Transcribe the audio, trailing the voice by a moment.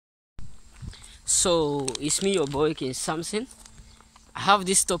So it's me, your boy King Samson. I have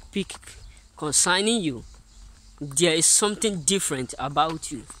this topic concerning you. There is something different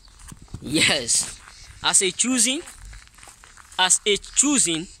about you. Yes, as a choosing,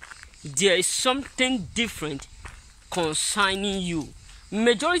 there is something different concerning you.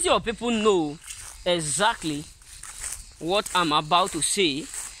 Majority of people know exactly what I'm about to say.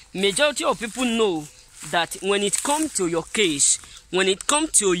 Majority of people know that when it comes to your case, when it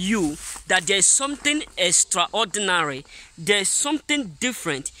comes to you, that there's something extraordinary, there's something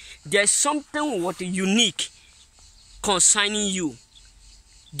different, there's something unique concerning you.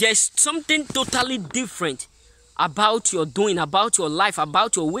 There's something totally different about your doing, about your life,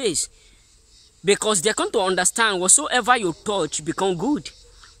 about your ways. Because they're going to understand whatsoever you touch become good.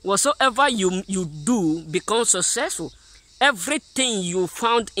 Whatsoever you do become successful. Everything you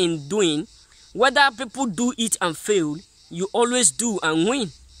found in doing, whether people do it and fail, you always do and win.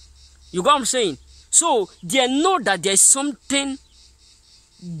 You got what I'm saying? So they know that there's something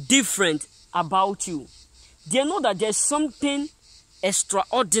different about you. They know that there's something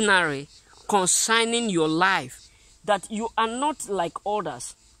extraordinary concerning your life. That you are not like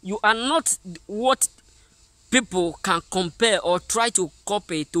others. You are not what people can compare or try to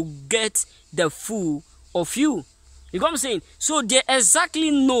copy to get the full of you. You know what I'm saying? So they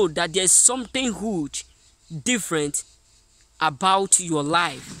exactly know that there's something huge, different about your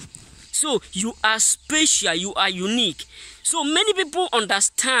life. So you are special, you are unique. So many people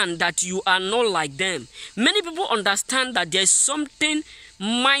understand that you are not like them. Many people understand that there's something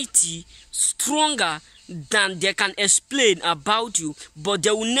mighty, stronger than they can explain about you, but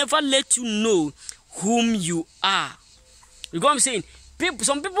they will never let you know whom you are. You know what I'm saying?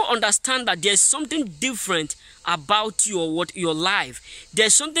 Some people understand that there's something different about your life.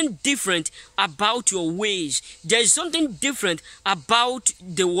 There's something different about your ways. There's something different about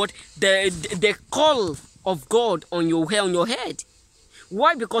the call of God on your head.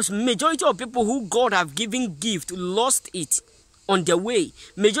 Why? Because majority of people who God have given gift lost it on their way.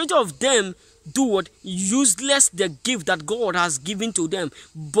 Majority of them do useless the gift that God has given to them,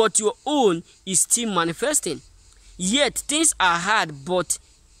 but your own is still manifesting. Yet things are hard, but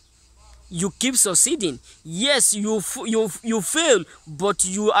you keep succeeding. Yes, you fail, but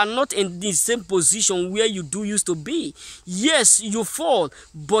you are not in the same position where you used to be. Yes, you fall,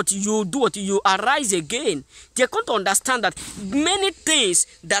 but you you arise again. They're going to understand that many things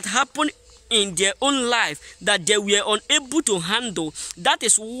that happen in their own life that they were unable to handle, that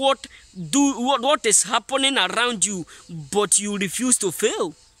is what is happening around you, but you refuse to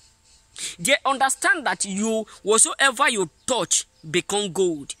fail. They understand that whatsoever you touch become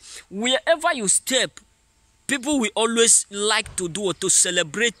gold. Wherever you step, people will always like to do or to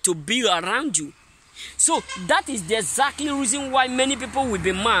celebrate, to be around you. So that is the exactly reason why many people will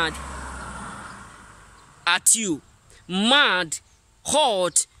be mad at you. Mad,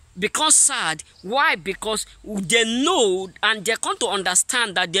 hurt, because sad. Why? Because they know and they come to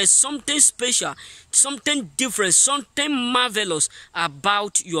understand that there's something special, something different, something marvelous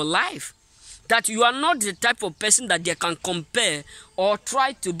about your life. That you are not the type of person that they can compare or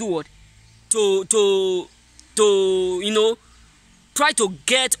try to do try to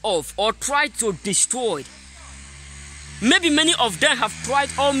get off or try to destroy. Maybe many of them have tried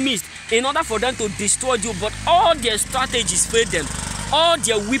all means in order for them to destroy you, but all their strategies failed them. All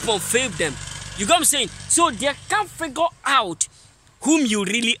their weapons failed them. You know what I'm saying? So they can't figure out whom you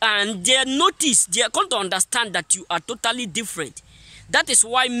really are, and they are going to understand that you are totally different. That is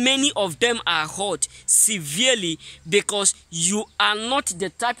why many of them are hurt severely, because you are not the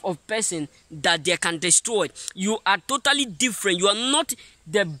type of person that they can destroy. You are totally different. You are not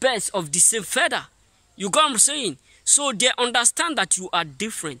the best of the same feather. You know what I'm saying? So they understand that you are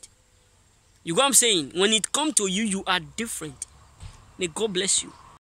different. You know what I'm saying? When it comes to you, you are different. May God bless you.